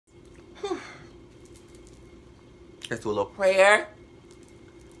Let's do a little prayer.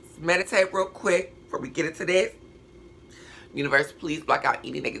 Let's meditate real quick before we get into this. Universe, please block out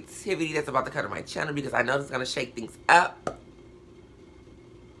any negativity that's about to come to my channel because I know this is going to shake things up.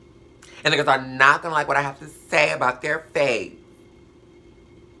 And niggas are not going to like what I have to say about their faith.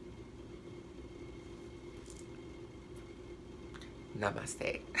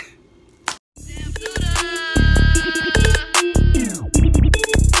 Namaste.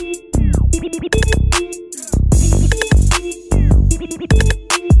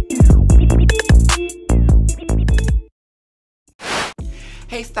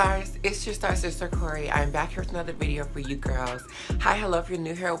 Hey stars, it's your star sister Corey. I'm back here with another video for you girls. Hi, hello, if you're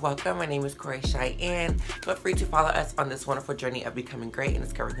new here, welcome. My name is Corey Cheyenne. Feel free to follow us on this wonderful journey of becoming great and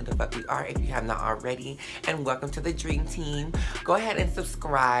discovering who the fuck we are if you have not already. And welcome to the Dream Team. Go ahead and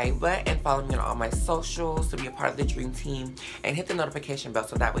subscribe and follow me on all my socials to be a part of the Dream Team. And hit the notification bell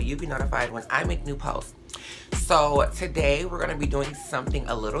so that way you'll be notified when I make new posts. So today we're going to be doing something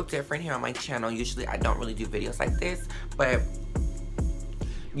a little different here on my channel. Usually I don't really do videos like this, but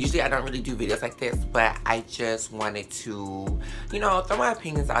I just wanted to, you know, throw my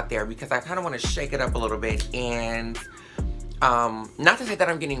opinions out there because I kind of want to shake it up a little bit. And not to say that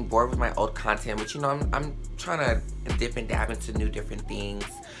I'm getting bored with my old content, but you know, I'm trying to dip and dab into new different things.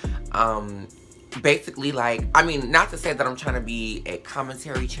 Basically, like, I mean, not to say that I'm trying to be a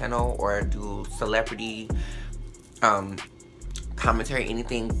commentary channel or do celebrity commentary,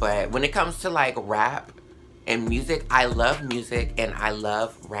 anything, but when it comes to like rap and music, I love music and I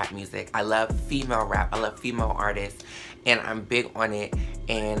love rap music. I love female rap. I love female artists and I'm big on it.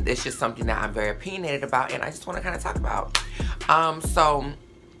 And it's just something that I'm very opinionated about and I just want to kind of talk about. So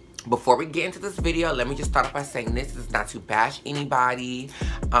before we get into this video, let me just start off by saying this is not to bash anybody.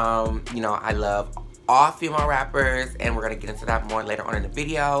 You know, I love all female rappers and we're going to get into that more later on in the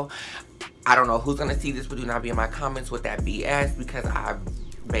video. I don't know who's going to see this, but do not be in my comments with that BS because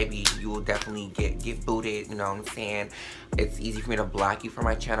baby, you will definitely get booted, you know what I'm saying? It's easy for me to block you from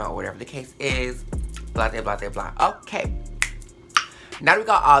my channel or whatever the case is. Blah, blah, blah, blah, blah. Okay. Now that we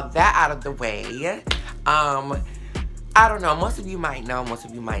got all that out of the way, I don't know. Most of you might know. Most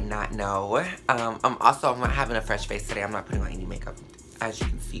of you might not know. I'm not having a fresh face today. I'm not putting on any makeup, as you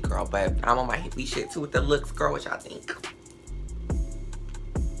can see, girl. But I'm on my hippie shit, too, with the looks, girl. What y'all think?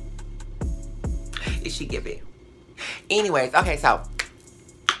 Is she giving? Anyways, okay, so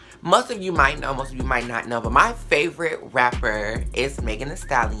most of you might know, most of you might not know, but my favorite rapper is Megan Thee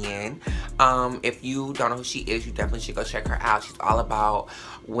Stallion. If you don't know who she is, you definitely should go check her out. She's all about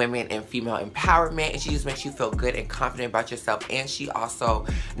women and female empowerment, and she just makes you feel good and confident about yourself. And she also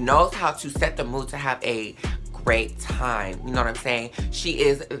knows how to set the mood to have a great time. You know what I'm saying? She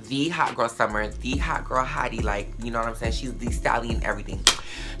is the hot girl summer, the hot girl hottie, like, you know what I'm saying? She's the stallion everything.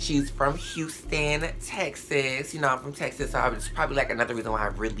 She's from Houston, Texas. You know, I'm from Texas, so it's probably like another reason why I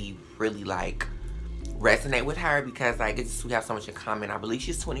really, really like resonate with her because like we have so much in common. I believe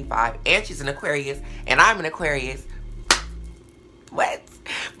she's 25 and she's an Aquarius and I'm an Aquarius. What?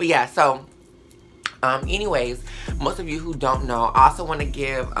 But yeah, so anyways, most of you who don't know, I also want to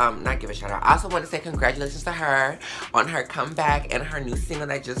give, not give a shout out, I also want to say congratulations to her on her comeback and her new single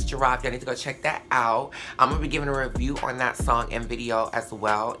that just dropped. I need to go check that out. I'm going to be giving a review on that song and video as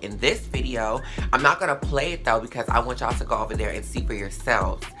well in this video. I'm not going to play it though because I want y'all to go over there and see for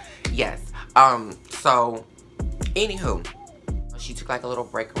yourselves. Yes. So, anywho, she took like a little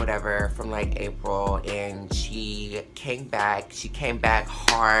break or whatever from like April and she came back. She came back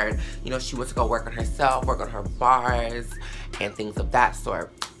hard. You know, she went to go work on herself, work on her bars and things of that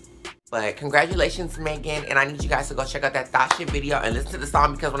sort. But congratulations, Megan. And I need you guys to go check out that Thot Shit video and listen to the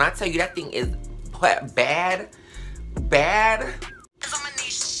song because when I tell you that thing is bad.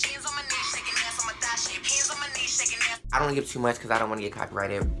 I don't want to give too much because I don't want to get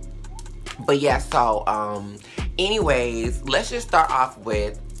copyrighted. But yeah, so, anyways, let's just start off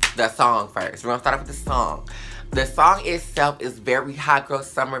with the song first. We're gonna start off with the song. The song itself is very hot girl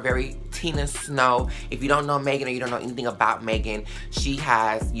summer, very Tina Snow. If you don't know Megan or you don't know anything about Megan, she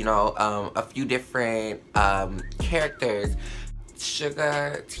has, you know, a few different characters.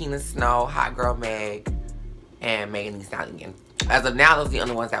 Sugar, Tina Snow, Hot Girl Meg, and Megan Thee Stallion. As of now, those are the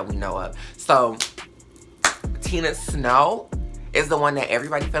only ones that we know of. So, Tina Snow is the one that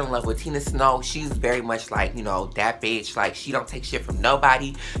everybody fell in love with. Tina Snow, she's very much like, you know, that bitch. Like, she don't take shit from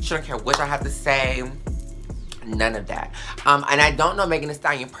nobody. She don't care what I have to say. None of that. And I don't know Megan Thee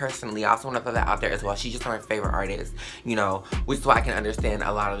Stallion personally. I also want to throw that out there as well. She's just one of my favorite artists, you know, which is why I can understand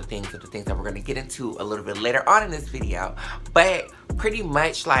a lot of the things that we're going to get into a little bit later on in this video. But pretty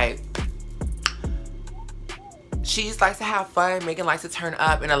much, like, she just likes to have fun. Megan likes to turn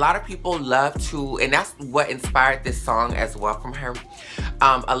up, and a lot of people love to, and that's what inspired this song as well from her.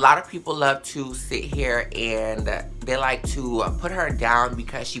 A lot of people love to sit here and they like to put her down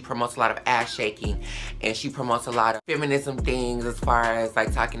because she promotes a lot of ass shaking, and she promotes a lot of feminism things as far as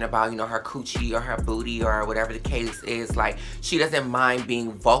like talking about, you know, her coochie or her booty or whatever the case is. Like, she doesn't mind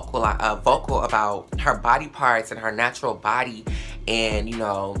being vocal about her body parts and her natural body, and, you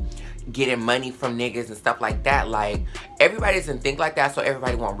know, getting money from niggas and stuff like that. Like, everybody doesn't think like that, so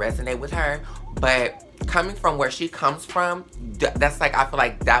everybody won't resonate with her. But coming from where she comes from, that's like, I feel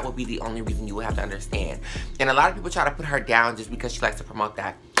like that would be the only reason you would have to understand. And a lot of people try to put her down just because she likes to promote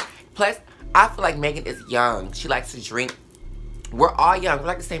that. Plus, I feel like Megan is young. She likes to drink. We're all young. We're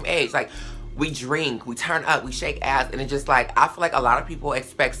like the same age. Like, we drink, we turn up, we shake ass, and it's just like, I feel like a lot of people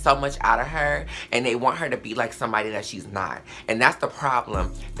expect so much out of her, and they want her to be like somebody that she's not. And that's the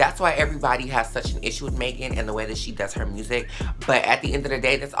problem. That's why everybody has such an issue with Megan and the way that she does her music. But at the end of the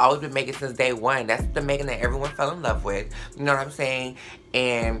day, that's always been Megan since day one. That's the Megan that everyone fell in love with. You know what I'm saying?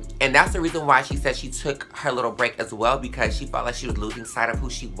 And that's the reason why she said she took her little break as well, because she felt like she was losing sight of who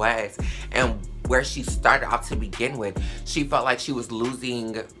she was and where she started off to begin with. She felt like she was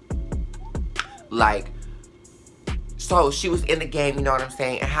losing, like, so she was in the game, you know what I'm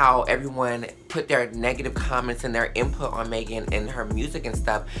saying, and how everyone put their negative comments and their input on Megan and her music and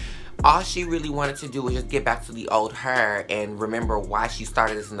stuff. All she really wanted to do was just get back to the old her and remember why she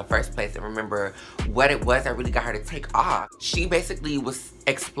started this in the first place, and remember what it was that really got her to take off. She basically was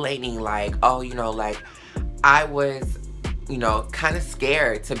explaining like, oh, you know, like, I was, you know, kind of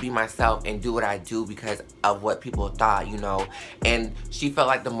scared to be myself and do what I do because of what people thought, you know. And she felt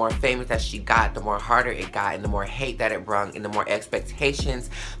like the more famous that she got, the more harder it got, and the more hate that it brought, and the more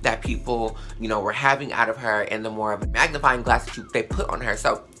expectations that people, you know, were having out of her, and the more of a magnifying glass that they put on her.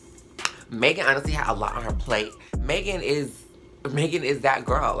 So Megan honestly had a lot on her plate. Megan is that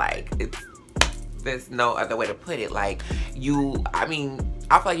girl. Like, there's no other way to put it. Like, I mean,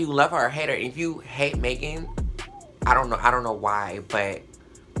 I feel like you love her or hate her. If you hate Megan, I don't know why, but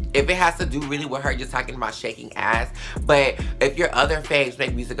if it has to do really with her just talking about shaking ass, but if your other faves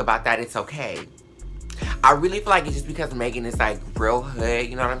make music about that, it's okay. I really feel like it's just because Megan is like real hood,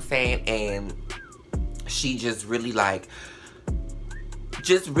 you know what I'm saying? And she just really like,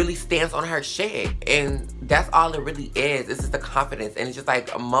 just really stands on her shit, and that's all it really is. It's just the confidence. And it's just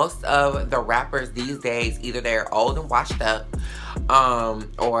like most of the rappers these days, either they're old and washed up,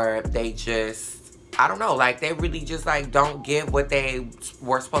 or they just, I don't know, like, they really just like don't give what they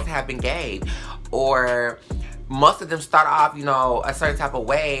were supposed to have been gave. Or most of them start off, you know, a certain type of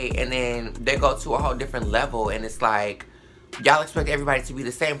way, and then they go to a whole different level, and it's like, y'all expect everybody to be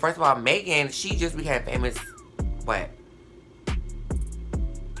the same. First of all, Megan, she just became famous, what?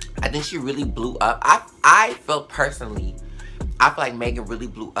 I think she really blew up. I feel personally, I feel like Megan really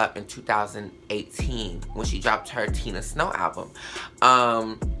blew up in 2018 when she dropped her Tina Snow album.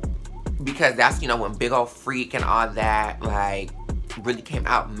 Because that's, you know, when Big Ol' Freak and all that, like, really came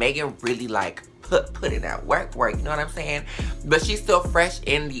out. Megan really, like, put in that work, you know what I'm saying? But she's still fresh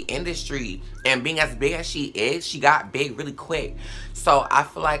in the industry. And being as big as she is, she got big really quick. So I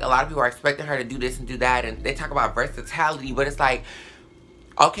feel like a lot of people are expecting her to do this and do that. And they talk about versatility, but it's like,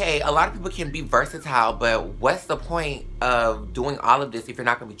 okay, a lot of people can be versatile, but what's the point of doing all of this if you're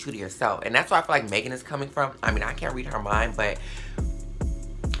not going to be true to yourself? And that's where I feel like Megan is coming from. I mean, I can't read her mind, but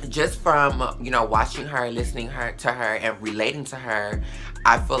just from, you know, watching her, listening to her, and relating to her,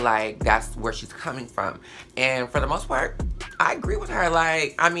 I feel like that's where she's coming from. And for the most part, I agree with her.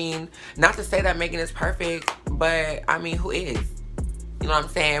 Like, I mean, not to say that Megan is perfect, but I mean, who is? You know what I'm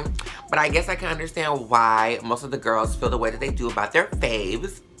saying? But I guess I can understand why most of the girls feel the way that they do about their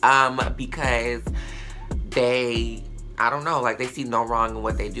faves. Because they, I don't know, like, they see no wrong in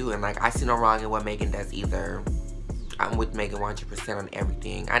what they do. And, like, I see no wrong in what Megan does either. I'm with Megan 100% on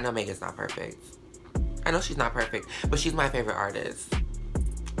everything. I know Megan's not perfect. I know she's not perfect, but she's my favorite artist.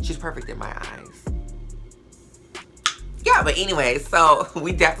 She's perfect in my eyes. Yeah, but anyway, so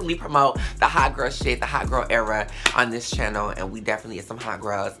we definitely promote the hot girl shit, the hot girl era on this channel, and we definitely are some hot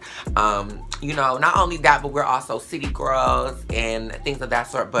girls. You know, not only that, but we're also city girls and things of that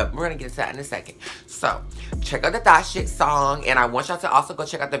sort, but we're gonna get into that in a second. So, check out the That Shit song, and I want y'all to also go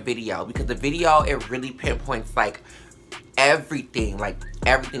check out the video, because the video, it really pinpoints, like, everything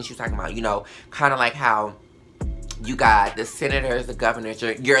she's talking about, you know, kind of like how you got the senators, the governors,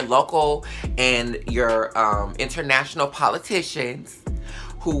 your local and your international politicians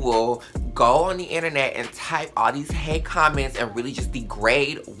who will go on the internet and type all these hate comments and really just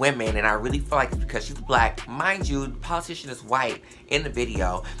degrade women. And I really feel like it's because she's black. Mind you, the politician is white in the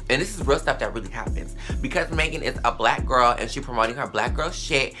video. And this is real stuff that really happens. Because Megan is a black girl and she's promoting her black girl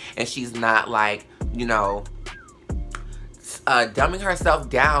shit. And she's not like, you know, dumbing herself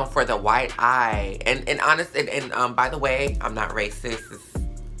down for the white eye. And by the way, I'm not racist.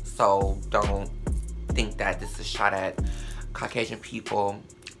 So don't think that this is shot at Caucasian people,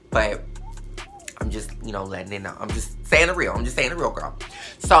 but I'm just, you know, letting it know. I'm just saying the real. I'm just saying the real, girl.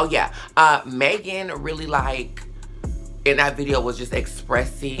 So yeah, Megan really, like, in that video was just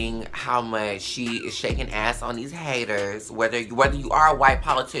expressing how much she is shaking ass on these haters, whether you are a white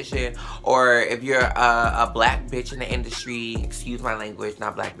politician or if you're a black bitch in the industry, excuse my language,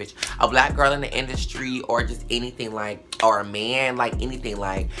 not black bitch, a black girl in the industry, or just anything, like, or a man, like anything.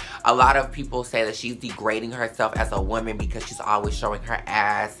 Like, a lot of people say that she's degrading herself as a woman because she's always showing her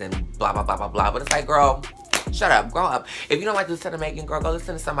ass and blah blah blah blah blah. But it's like, girl, shut up, grow up. If you don't like to listen to Megan, girl, go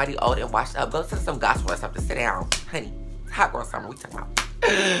listen to somebody old and watch up. Go listen to some gospel or something. Sit down, honey. Hot girl summer, we talking about.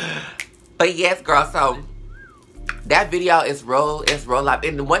 But yes, girl, so that video is real life.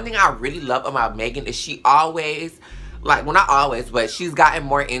 And the one thing I really love about Megan is she always, like, well, not always, but she's gotten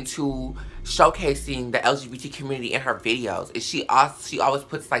more into showcasing the LGBT community in her videos. Is she always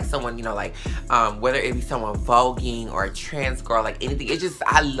puts, like, someone, you know, like, whether it be someone voguing or a trans girl, like anything. It's just,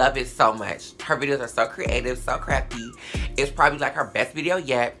 I love it so much. Her videos are so creative, so crafty. It's probably like her best video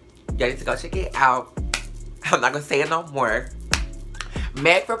yet. You need to go check it out. I'm not gonna say it no more.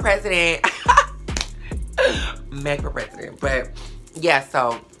 Meg for president. Meg for president. But yeah,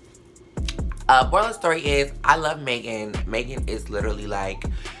 so moral of the story is I love Megan. Megan is literally like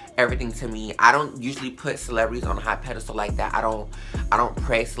everything to me. I don't usually put celebrities on a high pedestal like that. I don't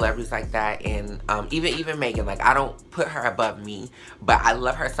praise celebrities like that. And even Megan, like, I don't put her above me. But I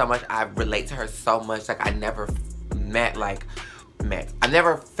love her so much. I relate to her so much. Like, I never I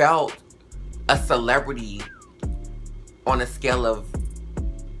never felt a celebrity on a scale of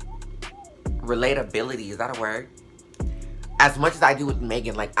relatability, is that a word? As much as I do with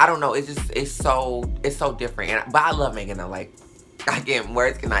Megan. Like, I don't know, it's so different. But I love Megan though. Like, again,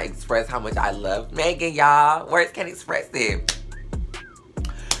 words cannot express how much I love Megan, y'all. Words can't express it.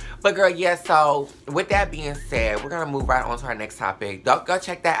 But girl, yeah, so with that being said, we're gonna move right on to our next topic. Go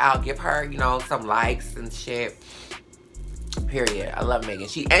check that out. Give her, you know, some likes and shit. Period. I love Megan.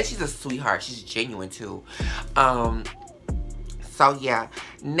 She's a sweetheart. She's genuine too. So yeah.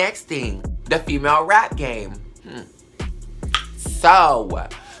 Next thing, the female rap game. So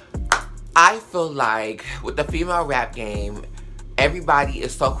I feel like with the female rap game, everybody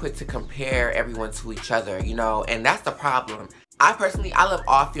is so quick to compare everyone to each other, you know, and that's the problem. I love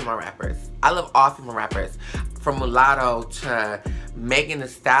all female rappers. I love all female rappers. From Mulatto to Megan Thee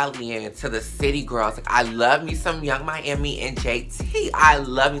Stallion to the City Girls. Like, I love me some Young Miami and JT. I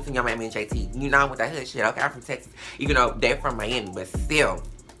love me some Young Miami and JT. You know I'm with that hood shit. Okay, I'm from Texas. Even though they're from Miami, but still.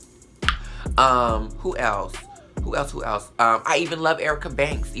 Who else? I even love Erica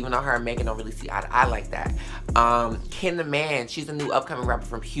Banks, even though her and Megan don't really see eye to eye like that. Ken the Man, she's a new upcoming rapper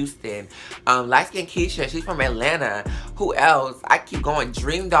from Houston. Light Skin Keisha, she's from Atlanta. Who else? I keep going.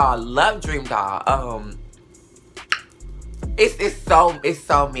 Dream Doll, love Dream Doll. It's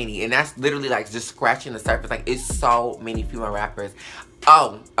so many, and that's literally like just scratching the surface. Like, it's so many female rappers.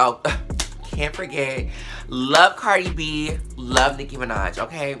 Oh, can't forget, love Cardi B, love Nicki Minaj.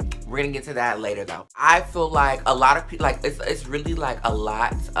 Okay, we're gonna get to that later though. I feel like a lot of people, like, it's really like a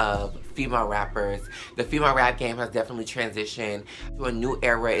lot of female rappers. The female rap game has definitely transitioned to a new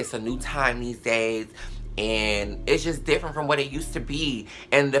era. It's a new time these days. And it's just different from what it used to be.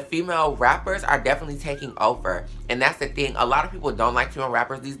 And the female rappers are definitely taking over. And that's the thing. A lot of people don't like female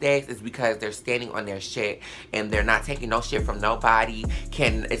rappers these days is because they're standing on their shit. And they're not taking no shit from nobody.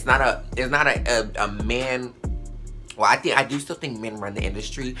 It's not a man. Well, I do still think men run the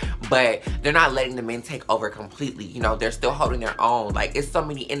industry, but they're not letting the men take over completely. You know, they're still holding their own. Like, it's so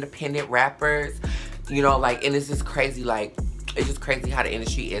many independent rappers, you know, like, and it's just crazy, like, it's just crazy how the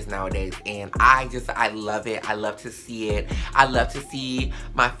industry is nowadays. And I love it. I love to see it. I love to see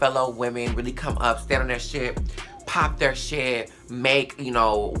my fellow women really come up, stand on their shit, pop their shit, make, you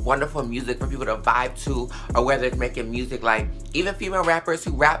know, wonderful music for people to vibe to, or whether it's making music, like, even female rappers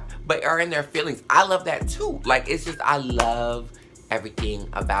who rap but are in their feelings. I love that too. Like, it's just, I love everything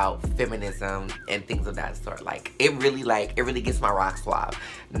about feminism and things of that sort. Like, it really gets my rock suave.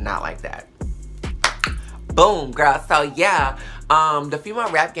 Not like that. Boom, girl. So yeah, the female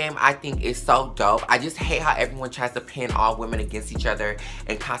rap game, I think, is so dope. I just hate how everyone tries to pin all women against each other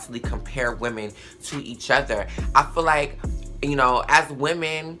and constantly compare women to each other. I feel like you know, as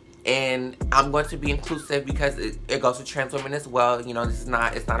women, and I'm going to be inclusive because it goes to trans women as well. You know, it's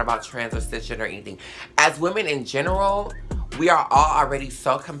not about trans or cisgender or anything. As women in general, we are all already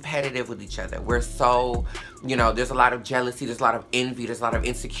so competitive with each other. We're so, you know, there's a lot of jealousy, there's a lot of envy, there's a lot of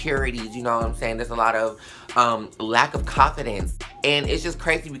insecurities, you know what I'm saying? There's a lot of lack of confidence. And it's just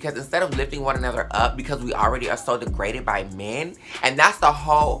crazy because instead of lifting one another up, because we already are so degraded by men, and that's the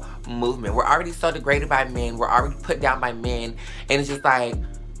whole movement. We're already so degraded by men, we're already put down by men, and it's just like,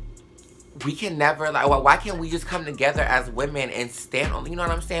 we can never, like, why can't we just come together as women and stand on, you know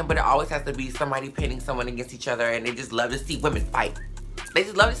what I'm saying? But it always has to be somebody pitting someone against each other, and they just love to see women fight. They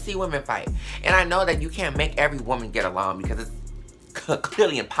just love to see women fight. And I know that you can't make every woman get along because it's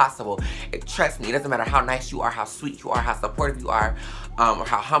clearly impossible. Trust me, it doesn't matter how nice you are, how sweet you are, how supportive you are, or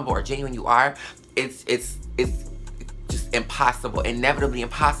how humble or genuine you are. It's just impossible, inevitably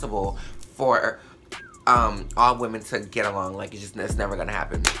impossible for all women to get along. Like, it's never gonna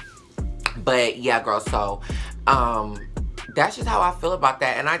happen. But yeah, girl, so that's just how I feel about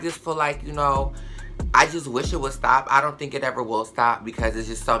that. And I just feel like, you know, I just wish it would stop. I don't think it ever will stop because it's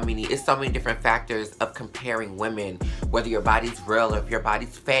just so many different factors of comparing women, whether your body's real or if your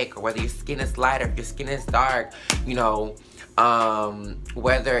body's fake, or whether your skin is light or if your skin is dark, you know,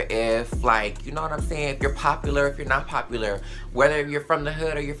 whether if, like, you know what I'm saying, if you're popular, if you're not popular, whether you're from the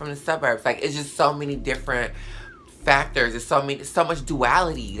hood or you're from the suburbs. Like, it's just so many different factors. It's so much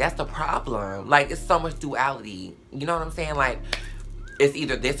duality. That's the problem. Like, it's so much duality. You know what I'm saying? Like, it's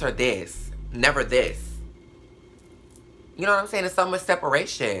either this or this, never this. You know what I'm saying? It's so much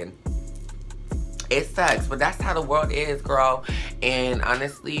separation. It sucks, but that's how the world is, girl. And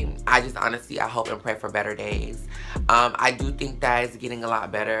honestly, I hope and pray for better days. I do think that it's getting a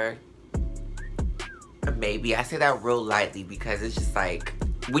lot better. Maybe. I say that real lightly because it's just like,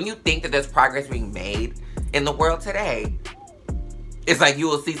 when you think that there's progress being made in the world today, it's like you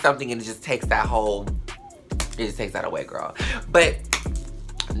will see something and it just takes that away, girl. But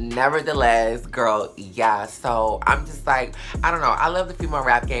nevertheless, girl, yeah, so I'm just like, I don't know, I love the female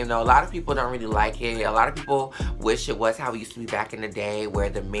rap game though. A lot of people don't really like it. A lot of people wish it was how it used to be back in the day, where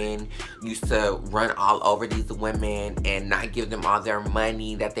the men used to run all over these women and not give them all their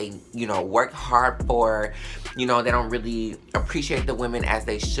money that they, you know, worked hard for. You know, they don't really appreciate the women as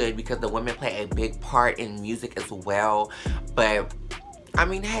they should, because the women play a big part in music as well. But I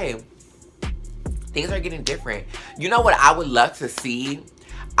mean, hey, things are getting different. You know what I would love to see?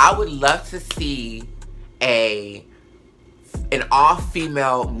 I would love to see an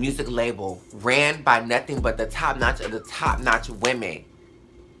all-female music label ran by nothing but the top-notch of the top-notch women.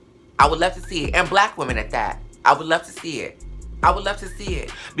 I would love to see it. And black women at that. I would love to see it. I would love to see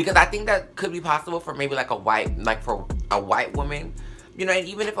it. Because I think that could be possible for maybe like for a white woman. You know, and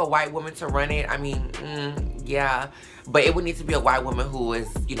even if a white woman to run it, I mean, yeah. But it would need to be a white woman who is,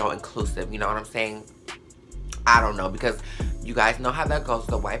 you know, inclusive. You know what I'm saying? I don't know, because you guys know how that goes,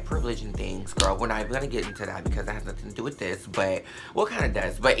 the white privilege and things, girl. We're not even going to get into that because that has nothing to do with this, but, well, kind of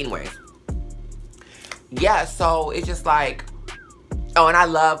does. But anyways, yeah, so it's just like, oh, and I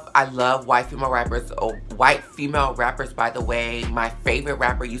love white female rappers. Oh, white female rappers, by the way. My favorite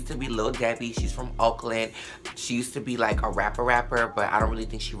rapper used to be Lil Debbie. She's from Oakland. She used to be like a rapper, but I don't really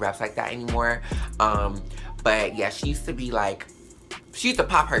think she raps like that anymore. But yeah, she used to be like, she used to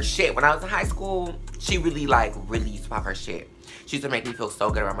pop her shit. When I was in high school, she really used to pop her shit. She used to make me feel so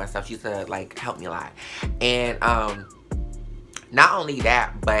good about myself. She used to, like, help me a lot. And, not only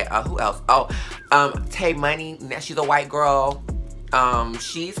that, but, who else? Oh, Tay Money. She's a white girl.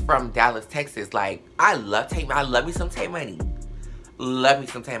 She's from Dallas, Texas. Like, I love Tay Money. I love me some Tay Money. Love me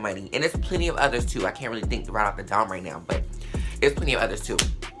some Tay Money. And there's plenty of others, too. I can't really think right off the dome right now, but there's plenty of others, too.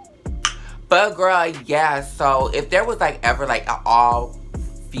 But girl, yeah, so if there was like ever like an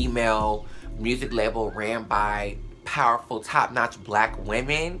all-female music label ran by powerful, top-notch black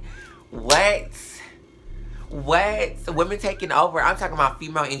women, what? Women taking over. I'm talking about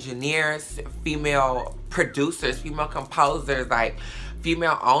female engineers, female producers, female composers, like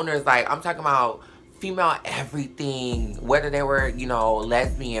female owners. Like, I'm talking about female everything, whether they were, you know,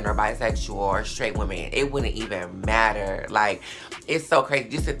 lesbian or bisexual or straight women. It wouldn't even matter. Like, it's so crazy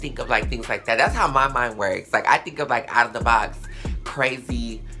just to think of like things like that. That's how my mind works. Like, I think of like out of the box,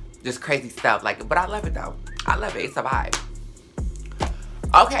 crazy, just crazy stuff. Like, but I love it though. I love it. It's a vibe.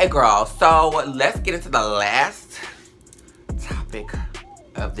 Okay, girl. So let's get into the last topic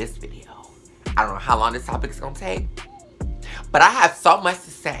of this video. I don't know how long this topic is gonna take, but I have so much to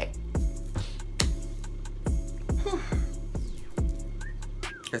say.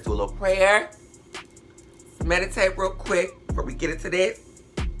 Let's do a little prayer. Let's meditate real quick before we get into this.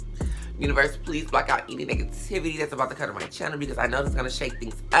 Universe, please block out any negativity that's about to come to my channel because I know it's going to shake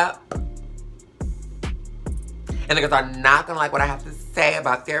things up. And niggas are not going to like what I have to say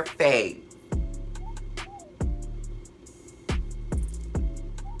about their face.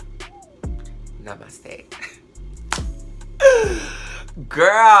 Namaste.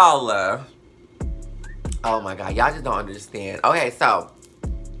 Girl. Oh my God. Y'all just don't understand. Okay, so.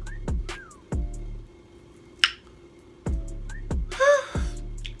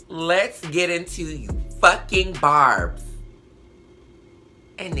 Let's get into fucking Barbz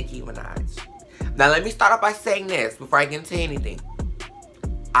and Nicki Minaj. Now, let me start off by saying this before I get into anything.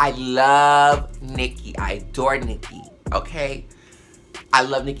 I love Nicki. I adore Nicki, okay? I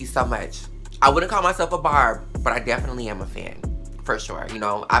love Nicki so much. I wouldn't call myself a Barb, but I definitely am a fan, for sure. You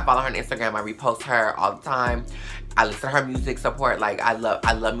know, I follow her on Instagram. I repost her all the time. I listen to her music support. Like, I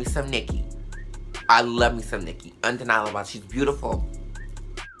love me some Nicki. I love me some Nicki. Undeniable about it. She's beautiful.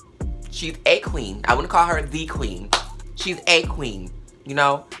 She's a queen. I wouldn't call her the queen. She's a queen, you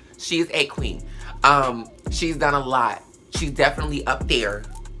know? She's a queen. She's done a lot. She's definitely up there.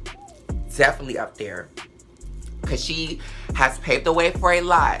 Definitely up there. Cause she has paved the way for a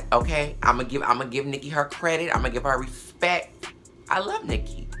lot, okay? I'm gonna give Nicki her credit. I'm gonna give her respect. I love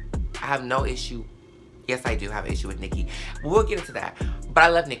Nicki. I have no issue. Yes, I do have an issue with Nicki. We'll get into that. But I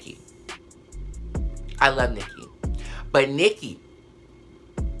love Nicki. I love Nicki. But Nicki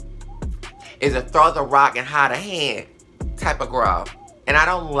is a throw the rock and hide a hand type of girl. And I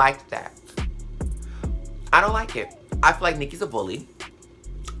don't like that. I don't like it. I feel like Nicki's a bully.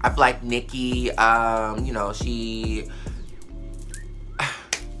 I feel like Nicki, you know, she...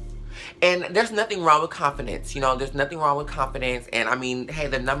 And there's nothing wrong with confidence, you know, there's nothing wrong with confidence. And I mean, hey,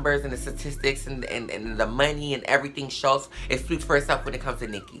 the numbers and the statistics and the money and everything shows, it speaks for itself when it comes to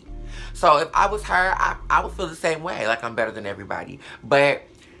Nicki. So if I was her, I would feel the same way, like I'm better than everybody. But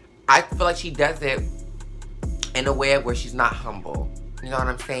I feel like she does it in a way where she's not humble. You know what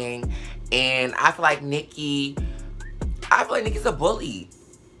I'm saying? And I feel like Nicki's a bully.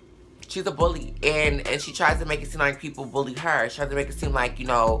 She's a bully. And she tries to make it seem like people bully her. She tries to make it seem like, you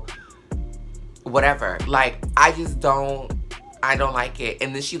know, whatever. Like, I don't like it.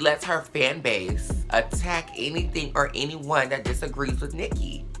 And then she lets her fan base attack anything or anyone that disagrees with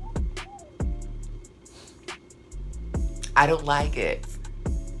Nicki. I don't like it.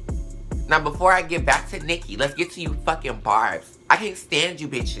 Now, before I get back to Nicki, let's get to you fucking Barbz. I can't stand you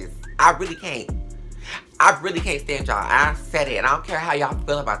bitches. I really can't. I really can't stand y'all. I said it, and I don't care how y'all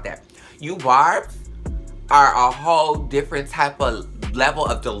feel about that. You Barbz are a whole different type of level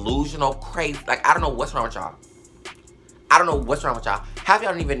of delusional crazy. Like, I don't know what's wrong with y'all. I don't know what's wrong with y'all. Half of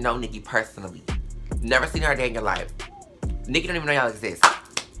y'all don't even know Nicki personally. Never seen her a day in your life. Nicki don't even know y'all exist.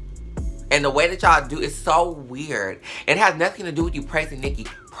 And the way that y'all do is so weird. It has nothing to do with you praising Nicki.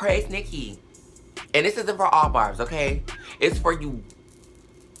 Praise Nicki. And this isn't for all Barbz, okay? It's for you.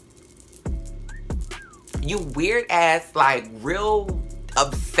 You weird ass, like, real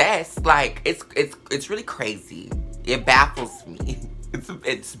obsessed. Like, it's really crazy. It baffles me.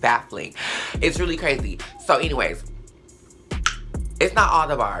 It's baffling. It's really crazy. So anyways, it's not all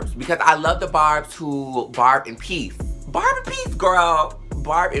the Barbz. Because I love the Barbz who barb in peace. Barb in peace, girl.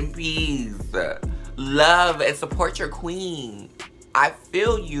 Barb in peace. Love and support your queen. I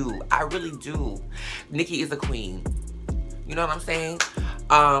feel you. I really do. Nicki is a queen. You know what I'm saying?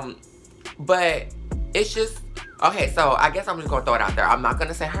 But it's just... Okay, so I guess I'm just gonna throw it out there. I'm not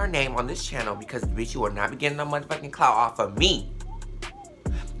gonna say her name on this channel because, bitch, you will not be getting no motherfucking clout off of me.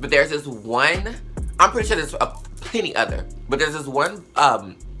 But there's this one... I'm pretty sure there's plenty other. But there's this one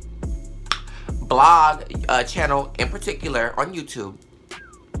blog channel in particular on YouTube.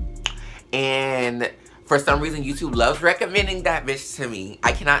 And for some reason, YouTube loves recommending that bitch to me.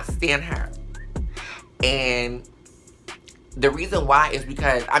 I cannot stand her. And the reason why is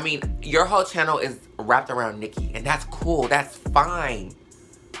because, I mean, your whole channel is wrapped around Nicki. And that's cool. That's fine.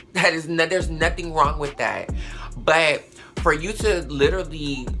 There's nothing wrong with that. But for you to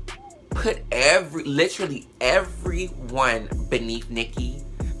literally put literally everyone beneath Nicki.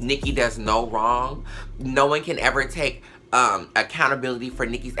 Nicki does no wrong. No one can ever take accountability for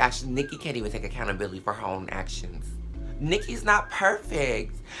Nicki's actions. Nicki can't even take accountability for her own actions. Nicki's not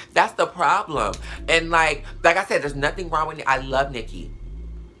perfect. That's the problem. And like I said, there's nothing wrong with it. I love Nicki.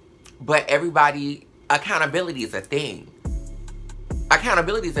 But everybody, accountability is a thing.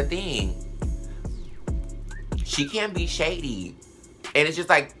 Accountability is a thing. She can be shady. And it's just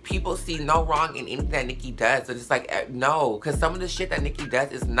like, people see no wrong in anything that Nicki does. So it's like, no. Because some of the shit that Nicki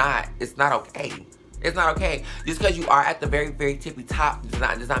does is not, it's not okay. It's not okay. Just because you are at the very, very tippy top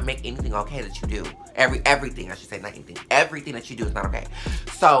does not make anything okay that you do. Everything, I should say, not anything. Everything that you do is not okay.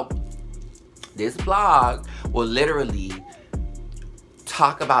 So, this blog will literally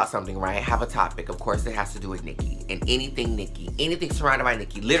talk about something, right? Have a topic. Of course, it has to do with Nicki. And anything Nicki. Anything surrounded by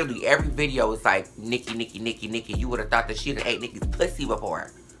Nicki. Literally, every video is like, Nicki, Nicki, Nicki, Nicki. You would have thought that she done ate Nicki's pussy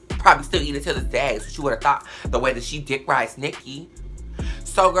before. Probably still eat it to this day. So she would have thought the way that she dick rides Nicki.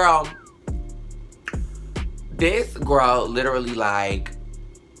 So, girl, this girl literally, like,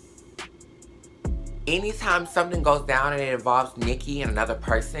 anytime something goes down and it involves Nicki and another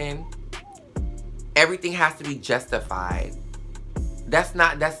person, everything has to be justified. That's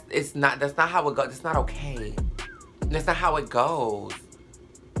not how it goes. That's not okay. That's not how it goes.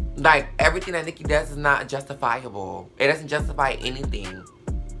 Like, everything that Nicki does is not justifiable. It doesn't justify anything.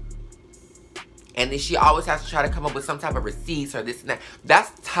 And then she always has to try to come up with some type of receipts or this and that. That's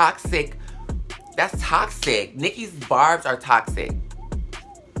toxic. That's toxic. Nicki's barbs are toxic.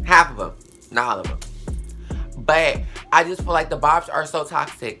 Half of them. Not all of them. But I just feel like the barbs are so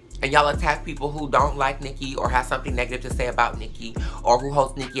toxic. And y'all attack people who don't like Nicki or have something negative to say about Nicki, or who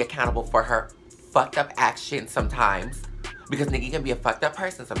holds Nicki accountable for her fucked up actions sometimes. Because Nicki can be a fucked up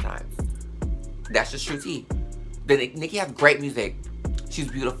person sometimes. That's just true tea. Nicki has great music. She's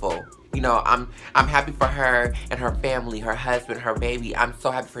beautiful. You know, I'm happy for her and her family, her husband, her baby. I'm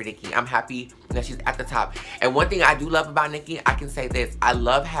so happy for Nicki. I'm happy that she's at the top. And one thing I do love about Nicki, I can say this. I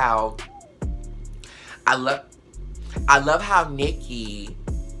love how Nicki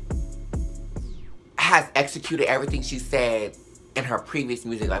has executed everything she said in her previous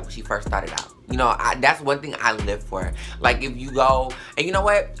music, like when she first started out. You know, that's one thing I live for. Like, if you go, and you know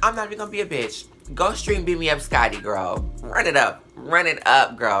what? I'm not even gonna be a bitch. Go stream Beat Me Up Scotty, girl. Run it up. Run it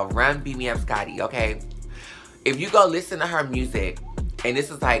up, girl. Run Beat Me Up Scotty, okay? If you go listen to her music, and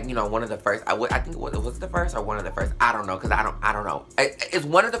this is like, you know, one of the first, I think, was it the first or one of the first? I don't know, because I don't know. It's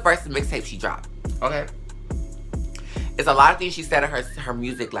one of the first mixtapes she dropped, okay? It's a lot of things she said in her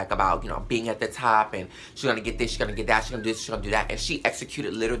music, like about, you know, being at the top, and she's gonna get this, she's gonna get that, she's gonna do this, she's gonna do that, and she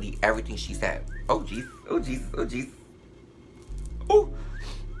executed literally everything she said. Oh, jeez. Oh, jeez. Oh, jeez. Oh.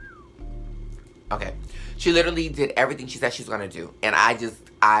 Okay. She literally did everything she said she was gonna do. And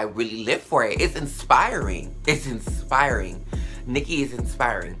I really live for it. It's inspiring. It's inspiring. Nicki is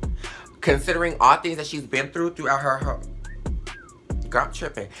inspiring. Considering all things that she's been through throughout her girl, I'm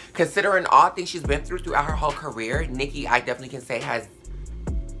tripping. Considering all things she's been through throughout her whole career, Nicki, I definitely can say, has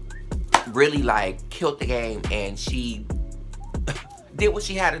really, like, killed the game. And she did what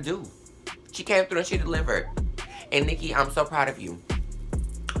she had to do. She came through and she delivered. And Nicki, I'm so proud of you.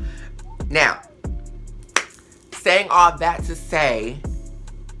 Now, saying all that to say,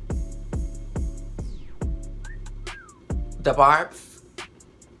 the Barbz,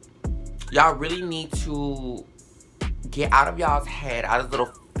 y'all really need to get out of y'all's head, out of this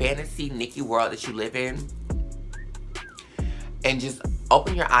little fantasy Nicki world that you live in, and just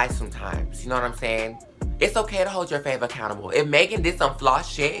open your eyes sometimes. You know what I'm saying? It's okay to hold your fave accountable. If Megan did some flaw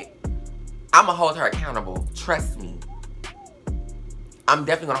shit, I'ma hold her accountable. Trust me. I'm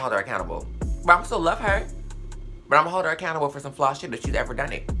definitely gonna hold her accountable. But I'm still love her. But I'm gonna hold her accountable for some flaw shit if she's ever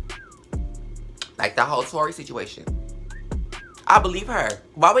done it. Like the whole Tory situation. I believe her.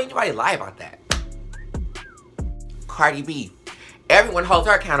 Why would anybody lie about that? Cardi B. Everyone holds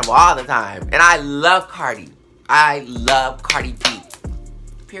her accountable all the time. And I love Cardi. I love Cardi B.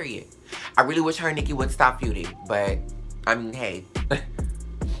 Period. I really wish her and Nicki would stop feuding. But, I mean, hey.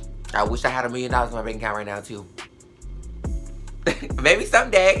 I wish I had $1 million in my bank account right now, too. Maybe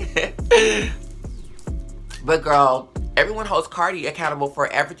someday. But, girl, everyone holds Cardi accountable for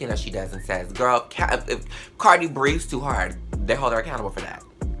everything that she does and says. Girl, if Cardi breathes too hard, they hold her accountable for that.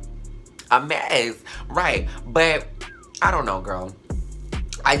 A mess. Right. But, I don't know, girl.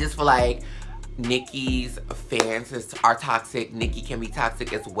 I just feel like Nicki's fans are toxic. Nicki can be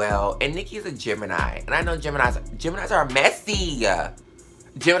toxic as well. And Nicki is a Gemini. And I know Geminis are messy.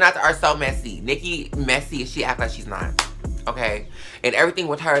 Geminis are so messy. Nicki messy, she acts like she's not. Okay? And everything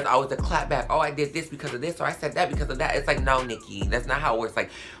with her is always a clap back. Oh, I did this because of this, or I said that because of that. It's like, no, Nicki. That's not how it works.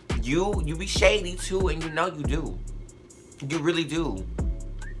 Like, you be shady too, and you know you do. You really do.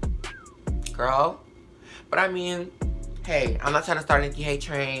 Girl. But I mean, hey, I'm not trying to start a Nicki hate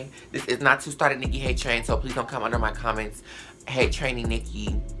train. This is not to start a Nicki hate train, so please don't come under my comments hate training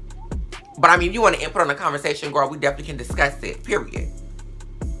Nicki. But I mean, if you want to input on the conversation, girl, we definitely can discuss it, period.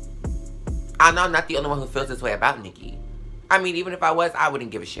 I know I'm not the only one who feels this way about Nicki. I mean, even if I was, I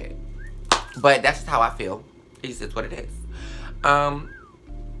wouldn't give a shit. But that's just how I feel. It's just what it is.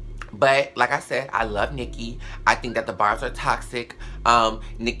 But like I said, I love Nicki. I think that the Barbz are toxic.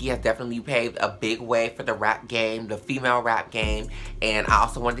 Nicki has definitely paved a big way for the rap game, the female rap game. And I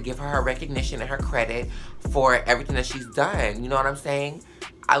also wanted to give her recognition and her credit for everything that she's done. You know what I'm saying?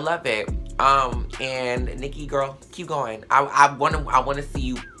 I love it. And Nicki, girl, keep going. I want to see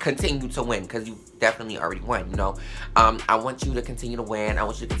you continue to win, because you definitely already won, you know. I want you to continue to win. I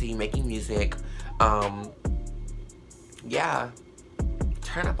want you to continue making music. Yeah.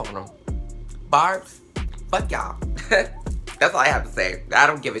 Turn up on them. Barbz, fuck y'all. That's all I have to say. I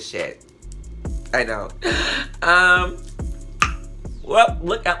don't give a shit. I know. Well,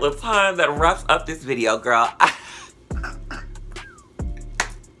 look at the time that wraps up this video, girl.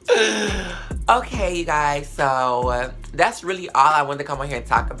 Okay, you guys, so that's really all I wanted to come on here and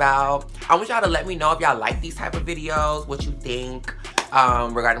talk about. I want y'all to let me know if y'all like these type of videos, what you think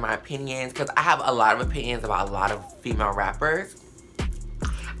regarding my opinions, because I have a lot of opinions about a lot of female rappers.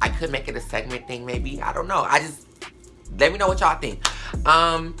 I could make it a segment thing, maybe. I don't know. Let me know what y'all think.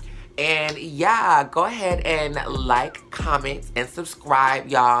 And yeah, go ahead and like, comment, and subscribe,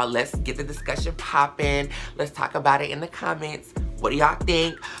 y'all. Let's get the discussion popping. Let's talk about it in the comments. What do y'all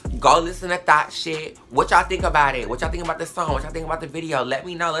think? Go listen to Thought Shit. What y'all think about it? What y'all think about the song? What y'all think about the video? Let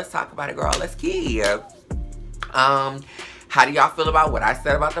me know. Let's talk about it, girl. Let's keep. How do y'all feel about what I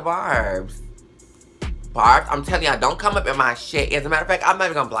said about the Barbz? Barbz, I'm telling y'all, don't come up in my shit. As a matter of fact, I'm not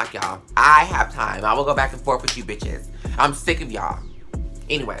even gonna block y'all. I have time. I will go back and forth with you bitches. I'm sick of y'all.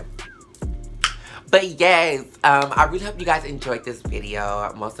 Anyway. But yes, I really hope you guys enjoyed this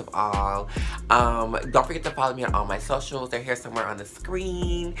video, most of all. Don't forget to follow me on all my socials. They're here somewhere on the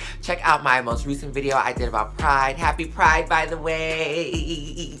screen. Check out my most recent video I did about Pride. Happy Pride, by the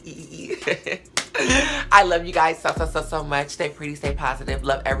way. I love you guys so much. Stay pretty, stay positive.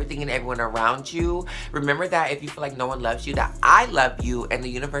 Love everything and everyone around you. Remember that if you feel like no one loves you, that I love you and the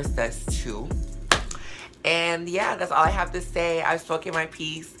universe does too. And yeah, that's all I have to say. I've spoken my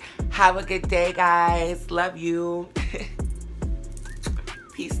piece. Have a good day, guys. Love you.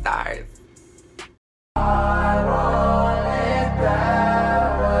 Peace, stars.